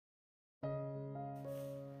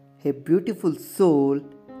a beautiful soul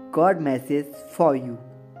God message for you.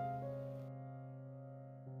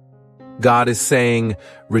 God is saying,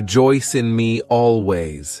 rejoice in me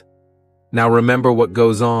always. Now remember what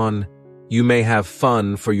goes on. You may have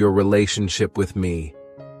fun for your relationship with me.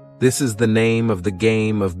 This is the name of the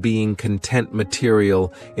game of being content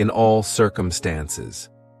material in all circumstances.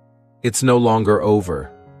 It's no longer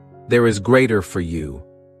over. There is greater for you.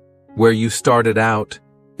 Where you started out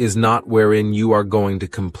is not wherein you are going to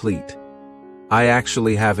complete. I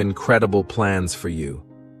actually have incredible plans for you.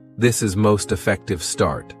 This is most effective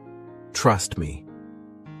start. Trust me.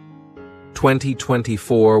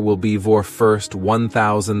 2024 will be your first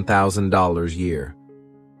 $1,000 year.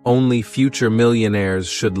 Only future millionaires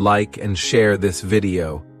should like and share this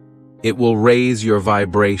video. It will raise your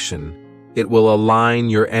vibration. It will align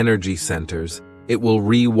your energy centers. It will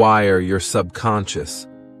rewire your subconscious,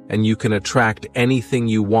 and you can attract anything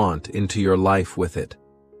you want into your life with it.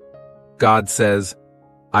 God says,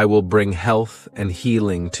 I will bring health and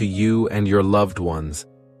healing to you and your loved ones,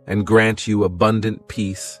 and grant you abundant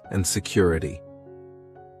peace and security.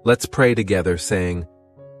 Let's pray together, saying,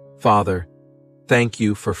 Father, thank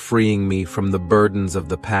you for freeing me from the burdens of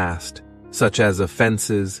the past, such as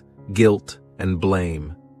offenses, guilt, and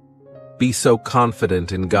blame. Be so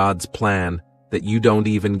confident in God's plan that you don't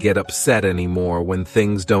even get upset anymore when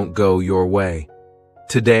things don't go your way.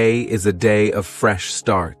 Today is a day of fresh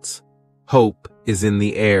starts. Hope is in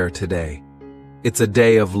the air today. It's a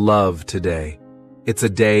day of love today. It's a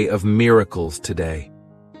day of miracles today.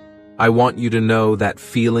 I want you to know that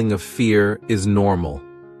feeling of fear is normal.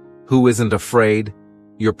 Who isn't afraid?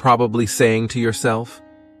 You're probably saying to yourself.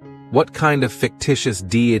 What kind of fictitious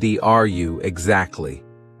deity are you exactly?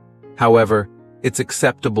 However, it's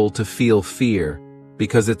acceptable to feel fear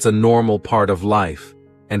because it's a normal part of life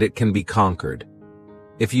and it can be conquered.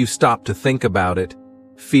 If you stop to think about it,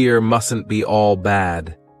 fear mustn't be all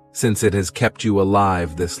bad since it has kept you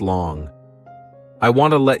alive this long. I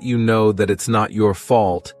want to let you know that it's not your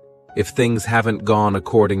fault if things haven't gone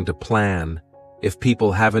according to plan, if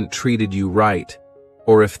people haven't treated you right,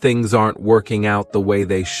 or if things aren't working out the way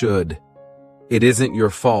they should. It isn't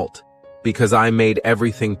your fault, because I made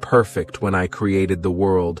everything perfect when I created the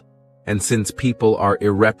world, and since people are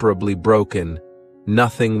irreparably broken,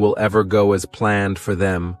 nothing will ever go as planned for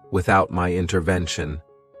them without my intervention.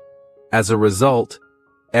 As a result,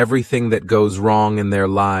 everything that goes wrong in their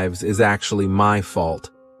lives is actually my fault,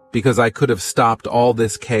 because I could have stopped all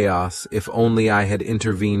this chaos if only I had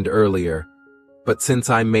intervened earlier. But since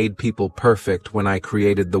I made people perfect when I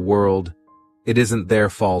created the world, it isn't their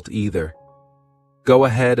fault either. Go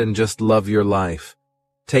ahead and just love your life.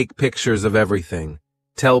 Take pictures of everything.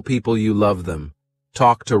 Tell people you love them.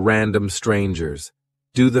 Talk to random strangers.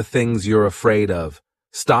 Do the things you're afraid of.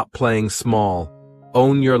 Stop playing small.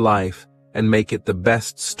 Own your life and make it the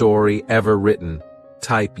best story ever written.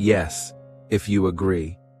 Type yes if you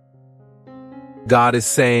agree. God is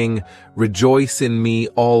saying, rejoice in me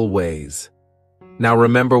always. Now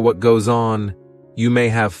remember what goes on. You may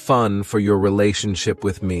have fun for your relationship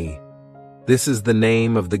with me. This is the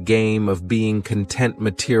name of the game of being content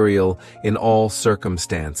material in all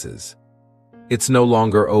circumstances. It's no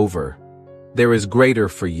longer over. There is greater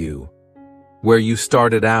for you. Where you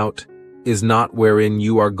started out is not wherein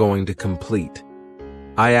you are going to complete.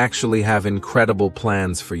 I actually have incredible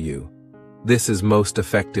plans for you. This is most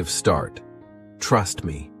effective start. Trust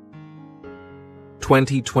me.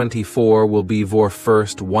 2024 will be your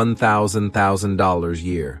first $1,000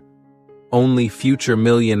 year. Only future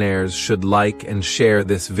millionaires should like and share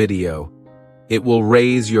this video. It will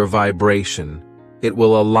raise your vibration. It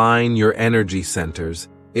will align your energy centers.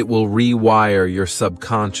 It will rewire your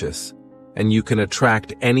subconscious, and you can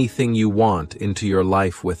attract anything you want into your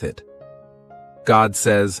life with it. God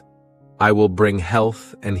says, I will bring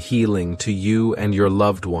health and healing to you and your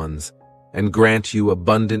loved ones, and grant you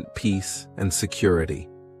abundant peace and security.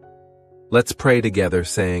 Let's pray together,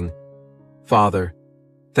 saying, Father,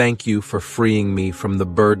 thank you for freeing me from the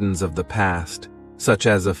burdens of the past, such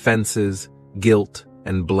as offenses, guilt,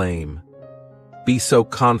 and blame. Be so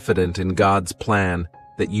confident in God's plan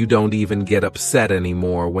that you don't even get upset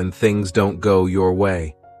anymore when things don't go your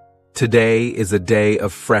way. Today is a day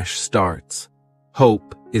of fresh starts.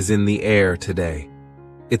 Hope is in the air today.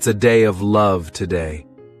 It's a day of love today.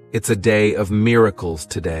 It's a day of miracles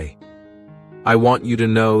today. I want you to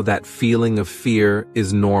know that feeling of fear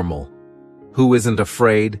is normal. Who isn't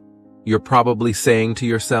afraid? You're probably saying to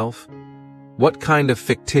yourself. What kind of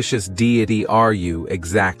fictitious deity are you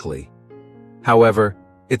exactly? However,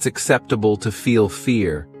 it's acceptable to feel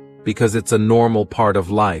fear because it's a normal part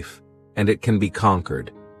of life and it can be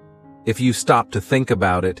conquered. If you stop to think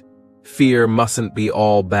about it, Fear mustn't be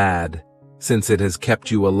all bad, since it has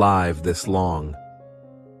kept you alive this long.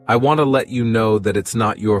 I want to let you know that it's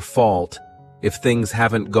not your fault if things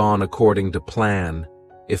haven't gone according to plan,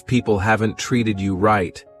 if people haven't treated you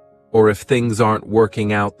right, or if things aren't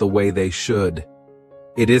working out the way they should.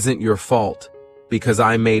 It isn't your fault, because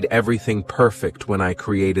I made everything perfect when I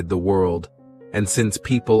created the world, and since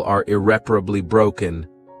people are irreparably broken,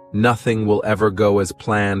 nothing will ever go as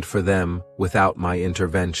planned for them without my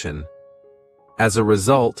intervention. As a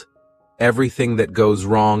result, everything that goes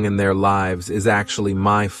wrong in their lives is actually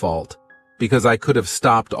my fault, because I could have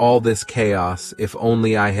stopped all this chaos if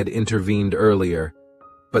only I had intervened earlier.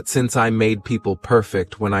 But since I made people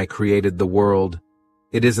perfect when I created the world,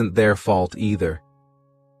 it isn't their fault either.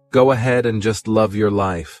 Go ahead and just love your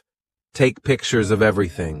life. Take pictures of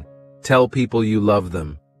everything. Tell people you love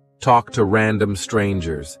them. Talk to random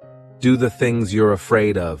strangers. Do the things you're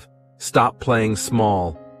afraid of. Stop playing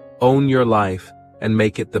small. Own your life and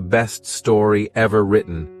make it the best story ever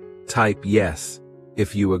written. Type yes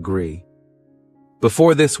if you agree.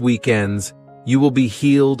 Before this week ends, you will be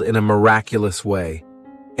healed in a miraculous way.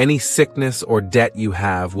 Any sickness or debt you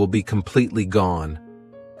have will be completely gone.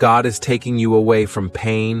 God is taking you away from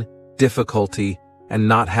pain, difficulty, and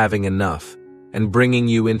not having enough, and bringing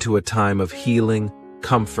you into a time of healing,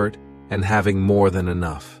 comfort, and having more than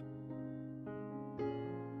enough.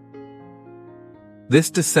 This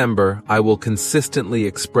December, I will consistently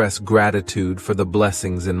express gratitude for the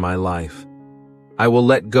blessings in my life. I will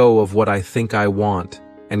let go of what I think I want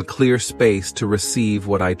and clear space to receive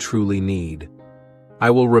what I truly need. I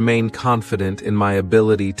will remain confident in my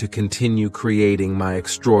ability to continue creating my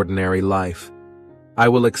extraordinary life. I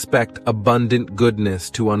will expect abundant goodness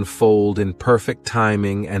to unfold in perfect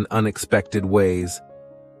timing and unexpected ways.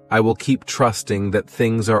 I will keep trusting that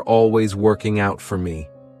things are always working out for me.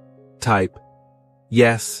 Type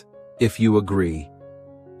yes if you agree.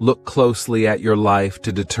 Look closely at your life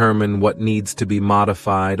to determine what needs to be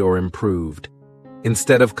modified or improved.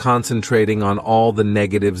 Instead of concentrating on all the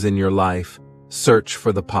negatives in your life, search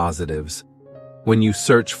for the positives. When you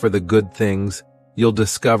search for the good things, you'll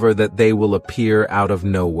discover that they will appear out of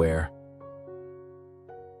nowhere.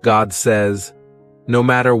 God says, no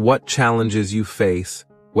matter what challenges you face,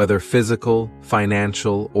 whether physical,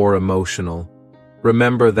 financial, or emotional,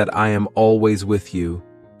 remember that I am always with you,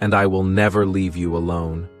 and I will never leave you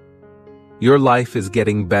alone. Your life is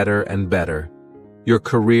getting better and better. Your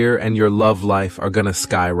career and your love life are gonna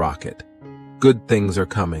skyrocket. Good things are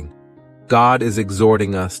coming. God is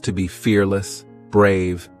exhorting us to be fearless,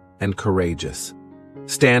 brave, and courageous.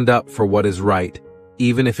 Stand up for what is right,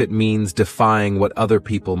 even if it means defying what other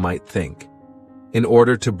people might think. In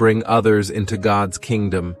order to bring others into God's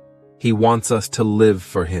kingdom, He wants us to live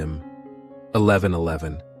for Him.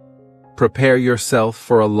 11:11. Prepare yourself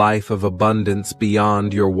for a life of abundance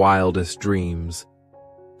beyond your wildest dreams.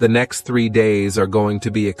 The next 3 days are going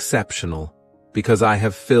to be exceptional because I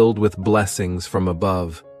have filled with blessings from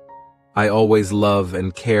above. I always love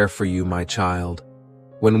and care for you, my child.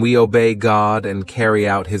 When we obey God and carry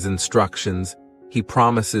out His instructions, He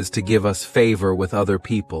promises to give us favor with other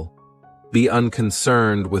people. Be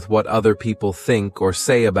unconcerned with what other people think or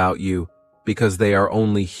say about you, because they are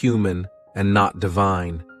only human and not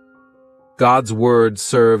divine. God's word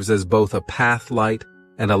serves as both a path light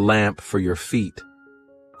and a lamp for your feet.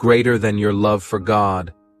 Greater than your love for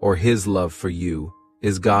God or His love for you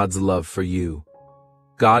is God's love for you.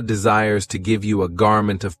 God desires to give you a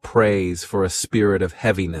garment of praise for a spirit of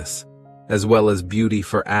heaviness, as well as beauty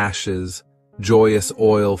for ashes, joyous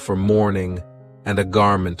oil for mourning, and a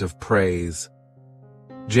garment of praise.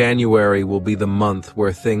 January will be the month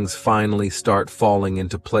where things finally start falling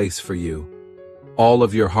into place for you. All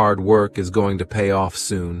of your hard work is going to pay off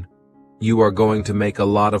soon. You are going to make a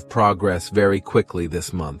lot of progress very quickly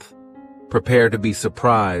this month. Prepare to be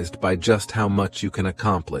surprised by just how much you can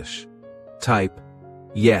accomplish. Type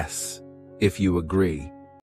yes if you agree.